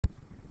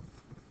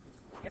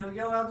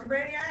Yo,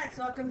 Algebrainiacs,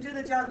 welcome to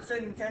the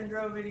Johnson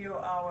Kendro Video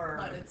Hour.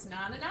 But it's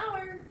not an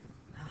hour.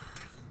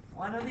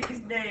 One of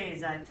these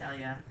days, I tell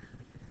ya.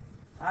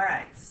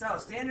 Alright, so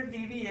standard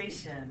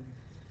deviation.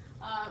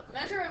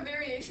 Measure of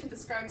variation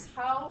describes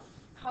how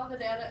the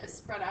data is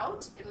spread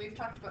out, and we've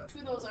talked about two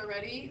of those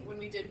already. When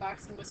we did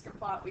box and whisker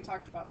plot, we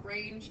talked about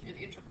range and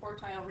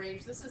interquartile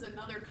range. This is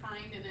another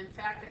kind, and in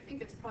fact, I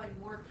think it's probably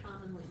more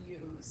commonly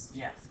used.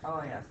 Yes,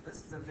 oh yes,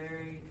 this is a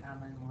very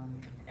common one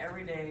in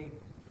everyday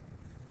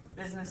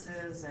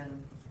businesses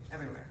and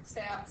everywhere.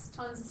 Stats,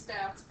 tons of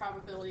stats,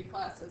 probability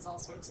classes, all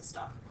sorts of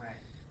stuff. Right.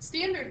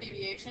 Standard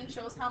deviation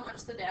shows how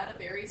much the data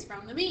varies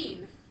from the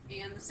mean,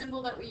 and the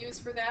symbol that we use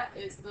for that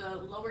is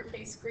the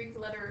lowercase Greek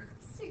letter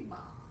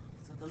sigma.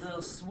 So the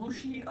little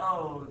swooshy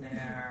O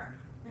there.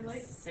 I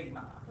like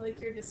sigma. I like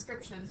your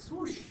description.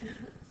 Swoosh.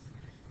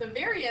 The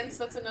variance,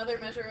 that's another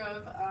measure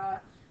of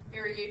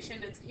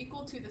variation. It's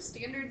equal to the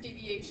standard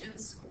deviation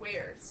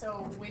squared.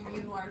 So when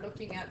you are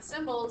looking at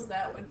symbols,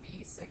 that would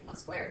be sigma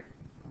squared.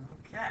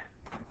 Okay.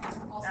 Also,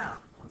 Now,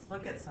 let's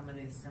look at some of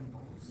these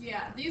symbols.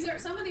 yeah,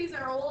 some of these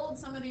are old,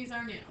 some of these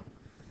are new.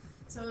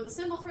 So the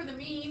symbol for the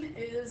mean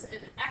is an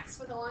X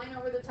with a line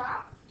over the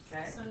top.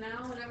 Okay. So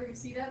now whenever you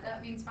see that,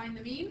 that means find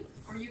the mean,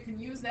 or you can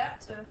use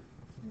that to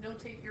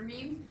notate your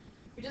mean.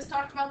 We just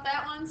talked about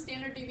that one,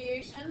 standard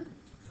deviation.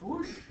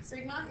 Swoosh.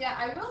 Sigma. Yeah,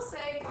 I will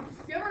say,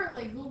 if you ever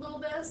Google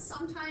this,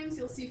 sometimes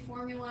you'll see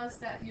formulas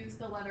that use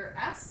the letter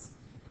S.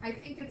 I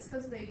think it's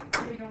because they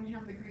don't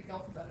have the Greek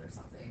alphabet or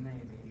something.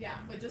 Maybe. Yeah,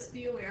 but just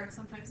be aware,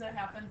 sometimes that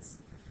happens.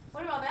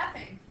 What about that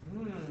thing?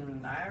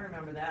 I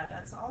remember that.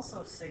 That's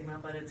also sigma,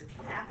 but it's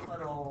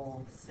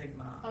capital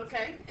sigma.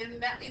 Okay,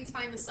 and that means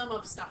find the sum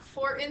of stuff.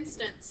 For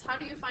instance, how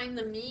do you find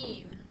the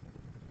mean?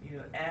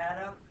 You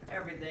add up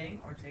everything,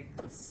 or take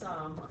the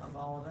sum of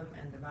all of them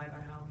and divide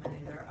by how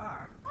many there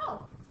are.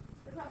 Oh,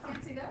 look how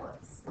fancy that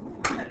looks.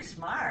 Ooh, that's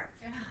smart.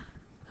 Yeah.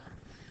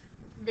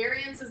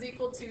 Variance is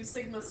equal to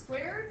sigma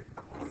squared.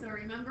 So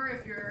remember,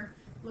 if you're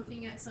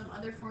looking at some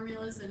other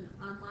formulas in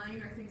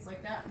online or things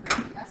like that, it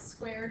would be S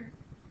squared.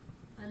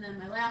 And then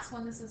my last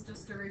one, this is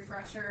just a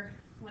refresher.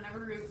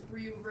 Whenever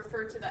you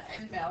refer to the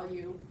n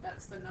value,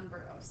 that's the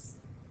number of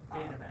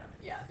Data value.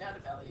 Yeah, data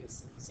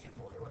values,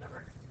 sample or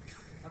whatever.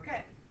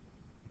 Okay.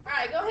 All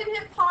right, go ahead and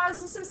hit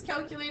pause. This is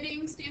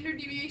calculating standard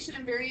deviation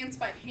and variance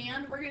by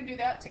hand. We're going to do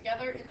that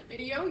together in the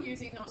video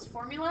using those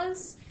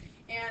formulas,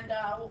 and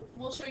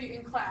we'll show you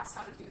in class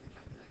how to do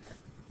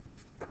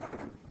the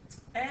calculation.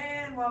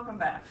 And welcome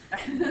back.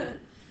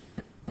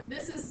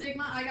 This is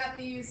sigma. I got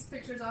these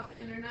pictures off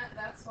the internet.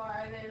 That's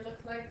why they look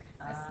like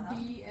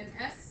SD and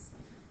S.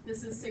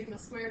 This is sigma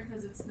squared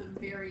because it's the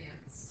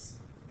variance.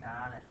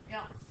 Got it.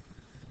 Yeah.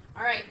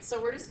 All right,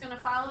 so we're just going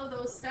to follow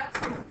those steps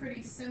with a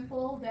pretty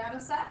simple data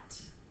set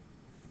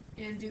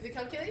and do the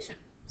calculation.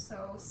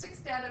 So 6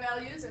 data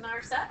values in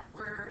our set.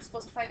 We're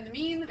supposed to find the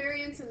mean, the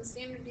variance, and the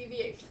standard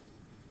deviation.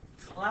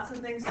 Lots of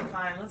things to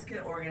find. Let's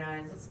get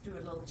organized. Let's do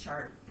a little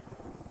chart.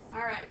 All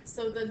right,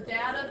 so the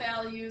data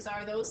values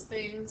are those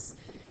things.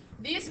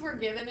 These were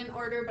given in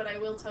order, but I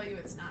will tell you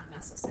it's not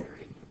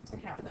necessary to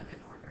have them in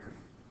order.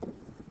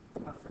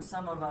 But for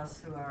some of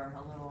us who are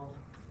a little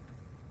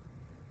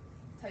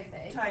Type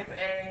A. type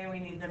A, we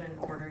need them in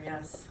order,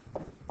 yes.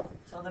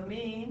 So the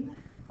mean,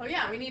 Oh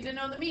yeah, we need to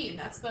know the mean.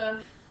 That's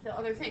the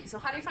other thing. So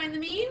how do you find the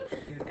mean?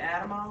 you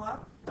add them all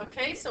up.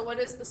 Okay, so what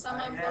is the sum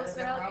of those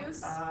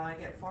values? I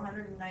get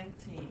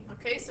 419.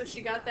 Okay, so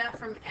she got that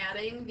from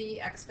adding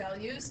the x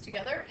values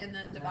together and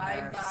then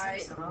divide by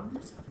 6 of them,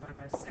 so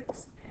divide by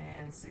 6,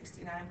 and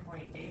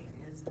 69.8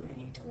 is the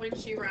mean. when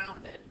she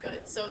rounded.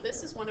 Good. So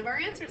this is one of our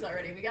answers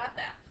already. We got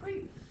that.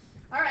 Sweet.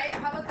 All right,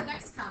 how about the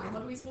next column?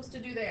 What are we supposed to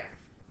do there?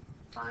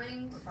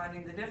 Find We're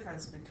finding the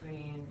difference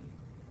between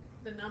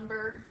the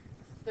number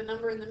and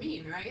the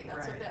mean, right?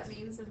 That's what Right. that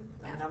means in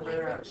the math number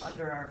language.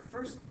 under our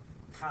first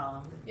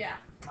column Yeah.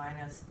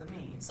 minus the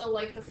mean. So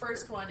like the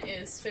first one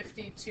is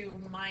 52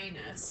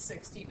 minus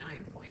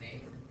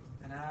 69.8.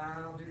 And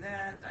I'll do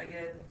that. I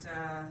get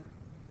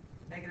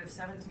negative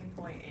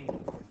 17.8.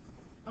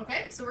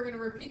 Okay, so we're going to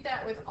repeat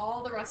that with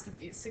all the rest of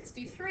these.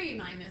 63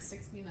 minus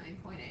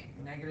 69.8.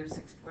 Negative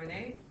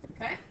 6.8.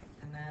 Okay?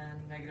 And then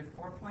negative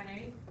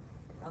 4.8.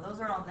 Now those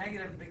are all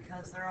negative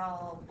because they're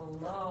all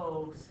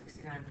below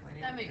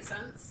 69.8. That makes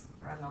sense.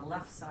 We're on the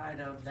left side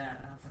of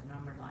that the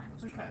number line.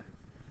 Okay.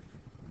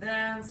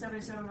 Then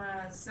 77,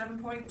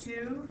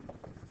 7.2,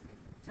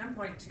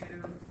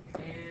 10.2,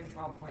 and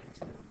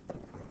 12.2.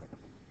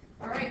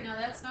 All right, now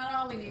that's not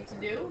all we need to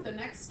do. The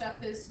next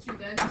step is to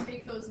then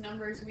take those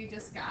numbers we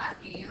just got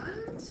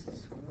and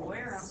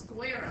square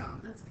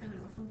them. That's kind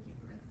of a funky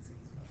parentheses.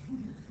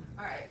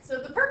 All right, so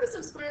the purpose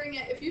of squaring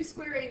it, if you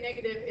square a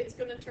negative, it's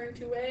going to turn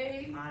to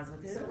a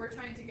Positive. So we're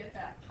trying to get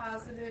that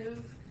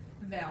positive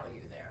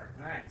value there.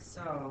 All right,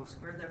 so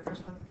squared that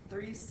first one,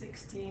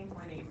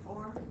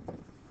 316.84.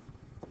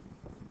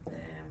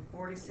 Then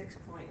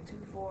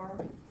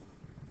 46.24.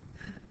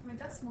 My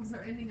decimals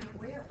are ending up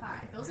way up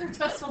high. Those are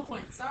decimal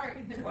points,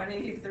 sorry.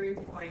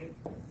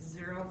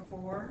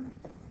 23.04.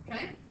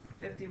 Okay.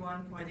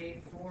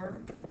 51.84.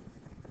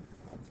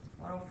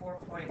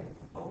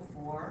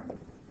 104.04,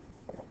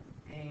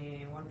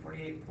 and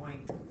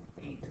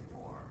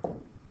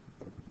 148.84.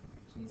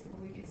 Jeez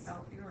Louise. Oh,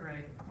 you were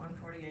right.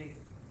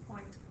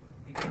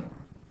 148.84.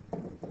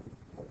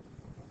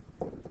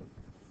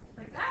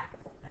 Like that?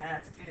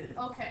 That's good.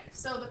 Okay,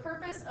 so the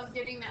purpose of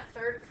getting that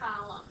third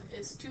column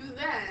is to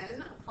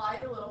then apply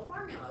the little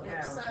formula, which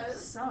Yeah, with the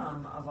says,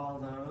 sum of all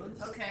those.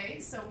 okay,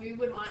 so we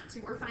would want to,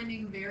 we're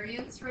finding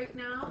variance right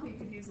now. You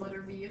could use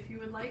letter V if you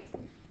would like.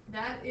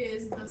 That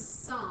is the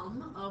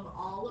sum of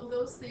all of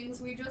those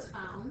things we just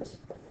found,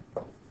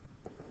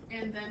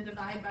 and then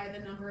divide by the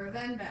number of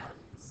n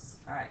values.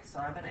 All right, so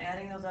I've been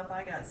adding those up.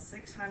 I got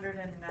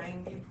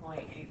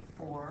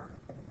 690.84,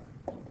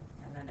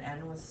 and then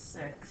n was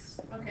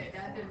 6. Okay,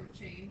 that didn't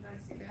change, I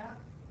see that.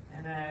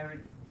 And I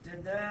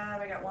did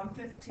that. I got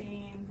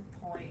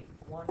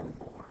 115.14.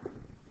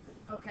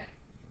 Okay,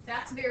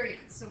 that's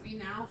variance. So we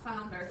now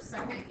found our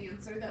second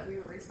answer that we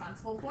were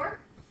responsible for.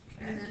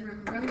 And then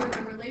remember,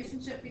 the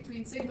relationship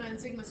between sigma and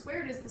sigma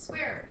squared is the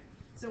squared.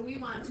 So we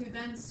want to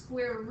then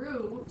square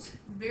root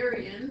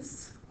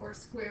variance, or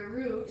square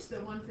root the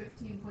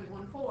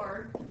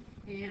 115.14,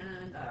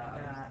 and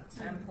Got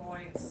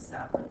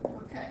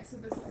 10.7. okay, so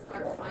this is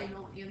our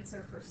final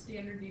answer for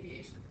standard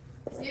deviation.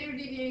 Standard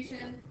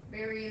deviation,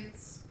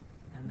 variance,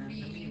 And then the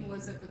mean mean.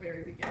 was at the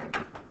very beginning.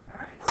 All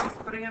right, so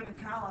putting them in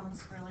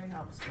columns really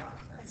helps a lot.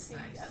 I That's see.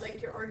 nice. I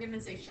like your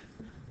organization.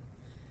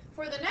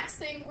 For the next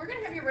thing, we're going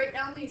to have you write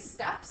down these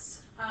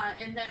steps,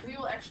 and then we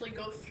will actually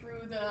go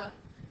through the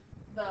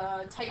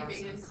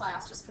typing in Process.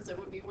 class, just because it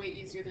would be way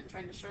easier than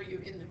trying to show you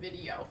in the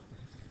video.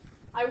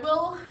 I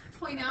will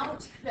point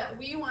out that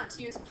we want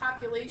to use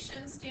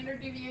population standard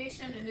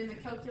deviation, and in the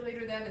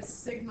calculator that is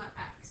sigma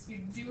x. You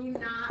do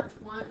not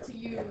want to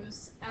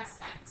use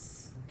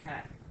SX.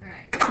 Okay, All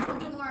right, we'll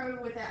do more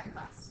with that in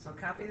class. so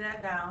copy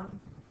that down.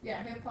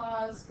 Yeah, hit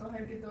pause, go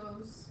ahead and do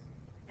those.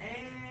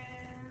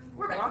 And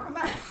We're back. welcome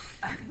back.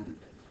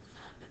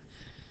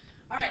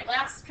 All right,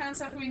 last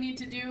concept we need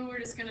to do, we're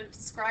just going to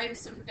describe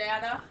some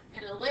data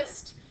in a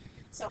list.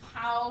 So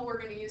how we're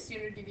going to use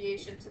standard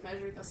deviation to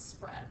measure the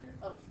spread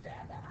of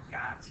data.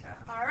 Gotcha.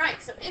 All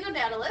right, so in a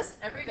data list,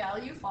 every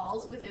value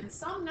falls within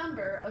some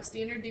number of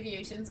standard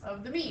deviations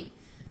of the mean.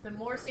 The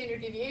more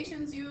standard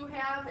deviations you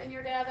have in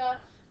your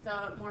data,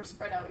 the more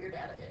spread out your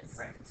data is.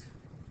 Right.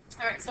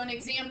 All right, so an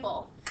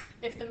example,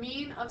 if the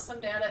mean of some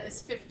data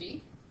is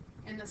 50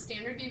 and the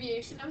standard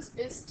deviation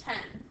is 10,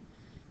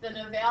 then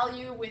a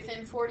value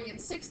within 40 and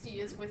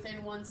 60 is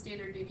within one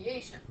standard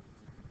deviation.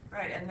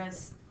 Right, and the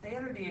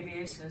standard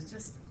deviation is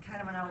just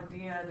kind of an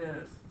idea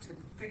to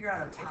figure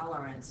out a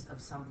tolerance of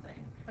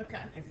something.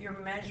 Okay. If you're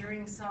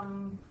measuring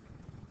some,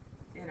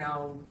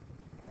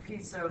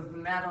 piece of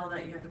metal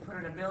that you have to put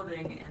in a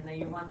building, and then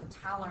you want the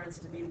tolerance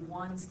to be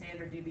one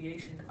standard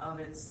deviation of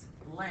its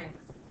length,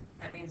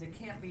 that means it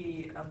can't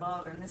be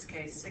above, in this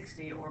case,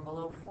 60 or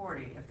below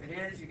 40. If it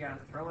is, you got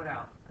to throw it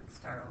out and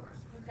start over.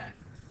 Okay.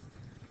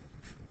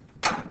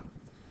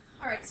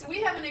 All right, so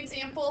we have an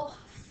example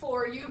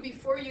for you.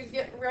 Before you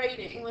get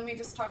writing, let me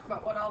just talk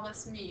about what all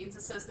this means.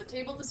 It says the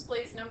table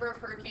displays number of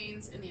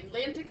hurricanes in the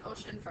Atlantic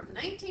Ocean from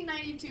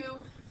 1992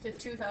 to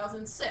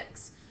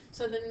 2006.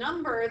 So the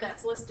number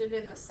that's listed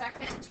in the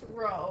second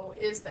row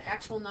is the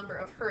actual number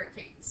of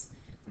hurricanes.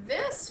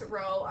 This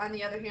row, on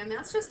the other hand,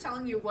 that's just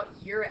telling you what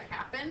year it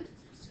happened.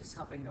 It's just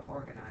helping to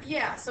organize.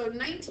 Yeah, so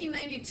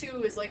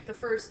 1992 is like the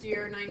first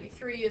year,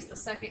 93 is the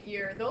second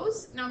year.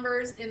 Those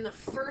numbers in the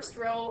first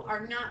row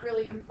are not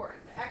really important.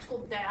 The actual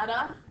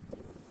data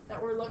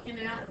that we're looking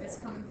at is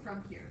coming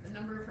from here, the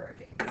number of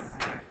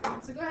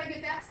hurricanes. So go ahead and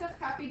get that stuff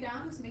copied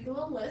down. Just make a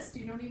little list.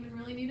 You don't even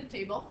really need a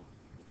table.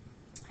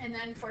 And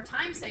then for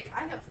time's sake,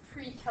 I have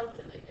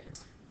pre-calculated.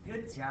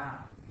 Good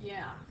job.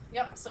 Yeah.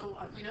 Yep. So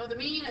we know the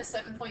mean is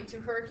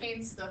 7.2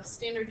 hurricanes. The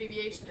standard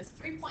deviation is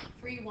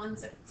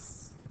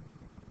 3.316.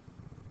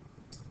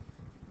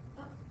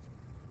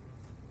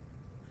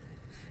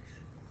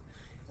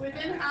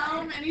 Within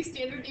how many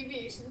standard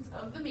deviations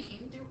of the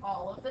mean do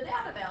all of the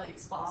data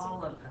values fall?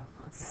 All of them.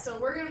 Okay. So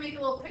we're going to make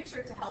a little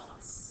picture to help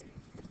us.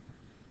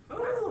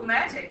 Ooh,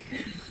 magic.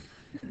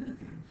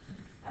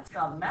 That's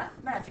called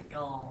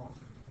mathematical.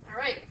 All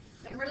right,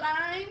 number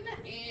line,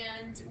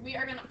 and we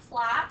are going to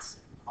plot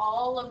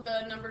all of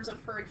the numbers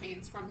of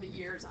hurricanes from the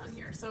years on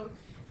here. So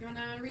you want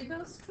to read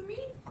those to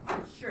me?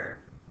 Sure.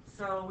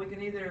 So we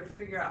can either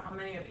figure out how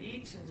many of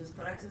each and just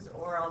put X's,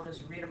 or I'll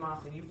just read them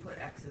off and you put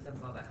X's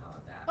above it. How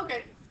about that?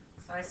 Okay.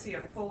 So I see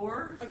a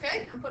 4.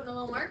 Okay, I'm putting a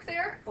little mark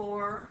there.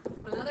 4.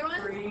 Another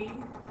one. 3.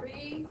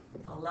 3.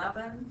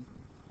 11.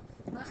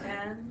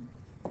 10.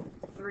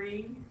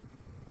 3.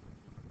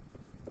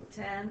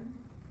 10.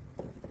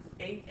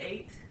 8.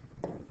 8.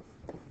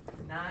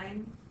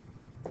 9.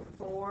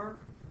 4.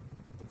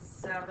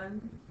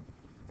 7.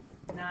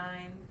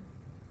 9.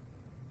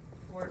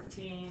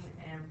 14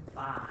 and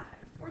 5.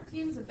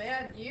 14's a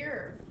bad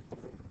year.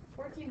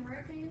 14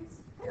 hurricanes?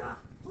 Yeah.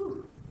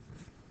 Whew.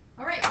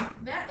 All right,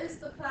 that is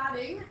the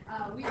plotting.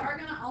 We are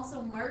going to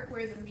also mark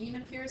where the mean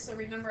appears. So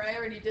remember, I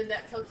already did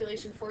that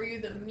calculation for you.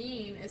 The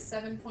mean is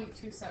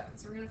 7.27.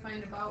 So we're going to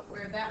find about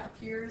where that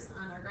appears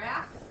on our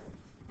graph.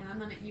 And I'm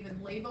going to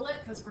even label it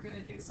because we're going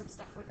to do some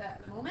stuff with that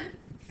in a moment.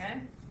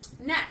 Okay.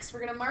 Next, we're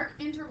going to mark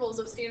intervals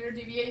of standard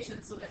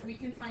deviation so that we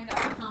can find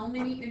out how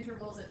many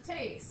intervals it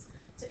takes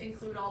to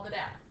include all the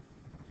data.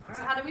 All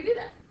So right. how do we do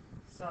that?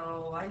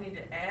 So I need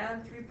to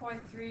add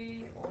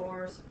 3.3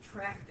 or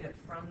subtract it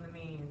from the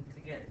mean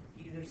to get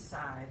either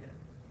side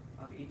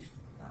of each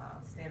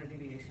standard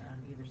deviation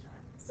on either side.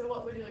 So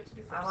what would you like to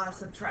do first? I want to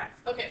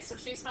subtract. Okay, so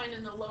she's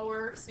finding the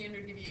lower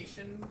standard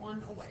deviation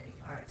one away.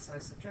 All right, so I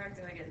subtract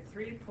it, I get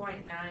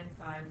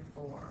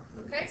 3.954.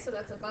 Okay, so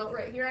that's about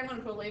right here. I'm going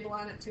to put a label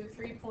on it too,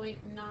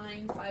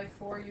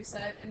 3.954 you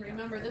said. And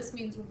remember, this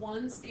means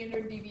one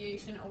standard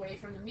deviation away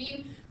from the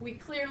mean. We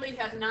clearly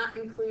have not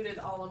included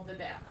all of the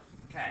data.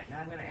 Okay, now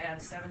I'm going to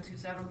add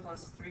 727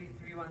 plus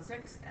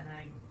 3316, and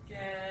I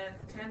get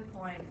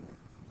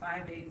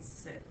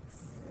 10.586.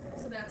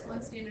 So that's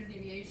one standard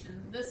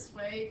deviation this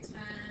way,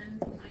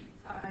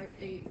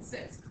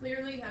 10.586.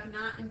 Clearly have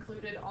not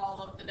included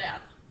all of the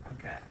data.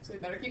 Okay. So we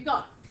better keep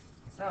going.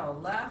 So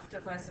left,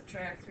 if I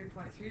subtract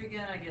 3.3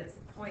 again, I get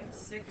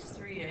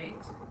 0.638.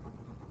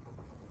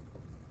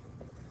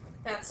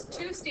 That's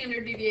two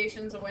standard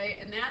deviations away,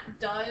 and that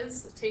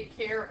does take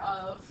care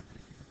of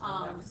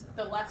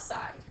the left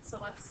side. So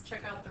let's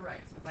check out the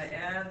right. If I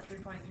add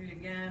 3.3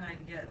 again, I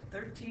get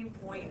 13.9.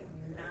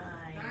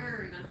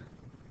 Darn.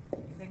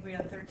 You think we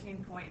had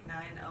 13.9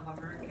 of a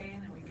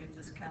hurricane, and we could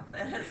just count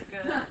that as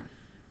good? I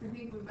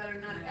think we better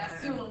not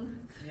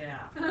assume.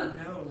 Yeah.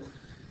 No.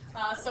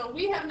 So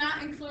we have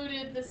not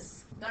included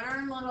this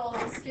darn little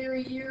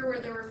scary year where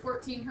there were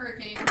 14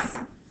 hurricanes.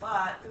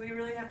 But do we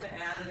really have to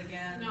add it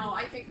again? No,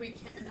 I think we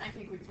can. I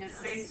think we can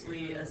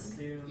Safely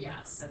assume.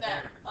 Yes,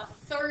 that a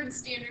third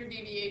standard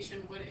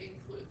deviation would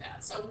include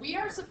that. So we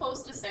are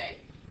supposed to say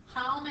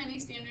how many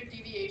standard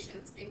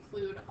deviations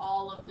include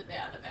all of the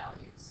data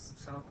values.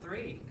 So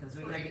 3, because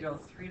we had to go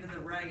 3 to the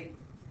right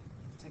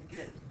to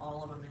get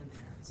all of them in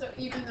there. So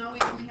even though we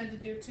only had to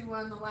do 2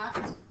 on the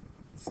left,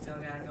 Still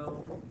gotta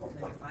go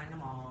till you find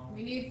them all.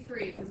 we need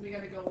 3 because we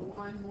got to go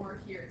 1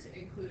 more here to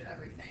include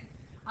everything.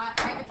 I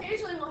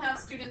occasionally will have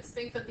students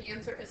think that the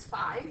answer is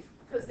 5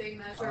 because they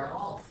measure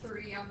all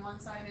 3 on one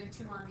side and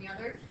 2 on the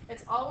other.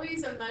 It's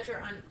always a measure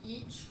on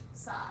each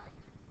side.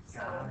 So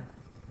Got it.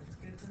 That's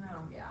good to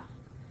know. yeah.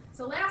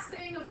 So last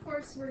thing, of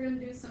course, we're going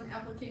to do some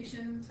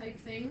application type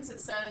things. It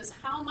says,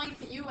 how might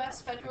the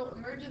U.S. Federal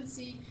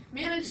Emergency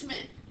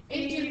Management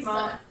Agency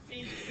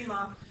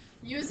FEMA.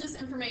 use this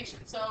information?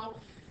 So,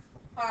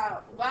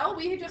 well,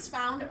 we just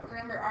found,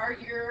 remember, our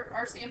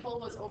sample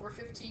was over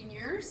 15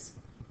 years,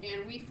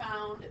 and we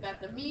found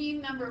that the mean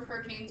number of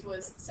hurricanes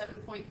was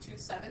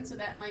 7.27, so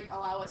that might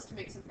allow us to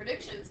make some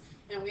predictions.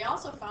 And we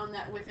also found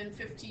that within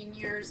 15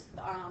 years,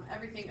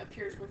 everything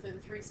appears within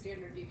 3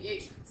 standard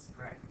deviations.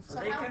 Right. So,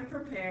 So they how- can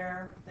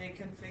prepare, they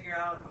can figure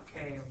out,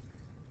 okay,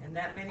 in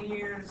that many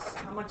years,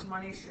 how much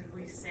money should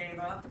we save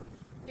up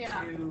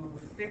Yeah. to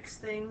fix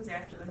things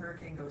after the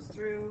hurricane goes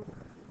through,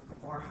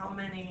 or how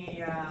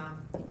many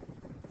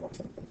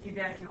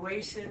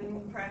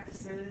evacuation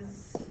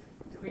practices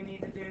do we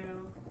need to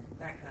do,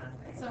 that kind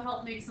of thing. So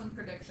help make some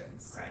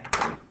predictions.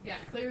 Right. Yeah,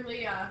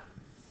 clearly, I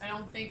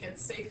don't think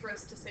it's safe for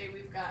us to say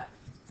we've got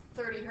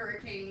 30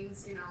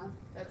 hurricanes,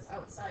 that's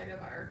outside of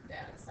our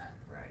data set.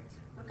 Right.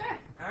 Okay.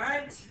 All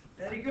right.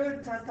 Very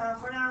good. Ta-ta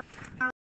for now.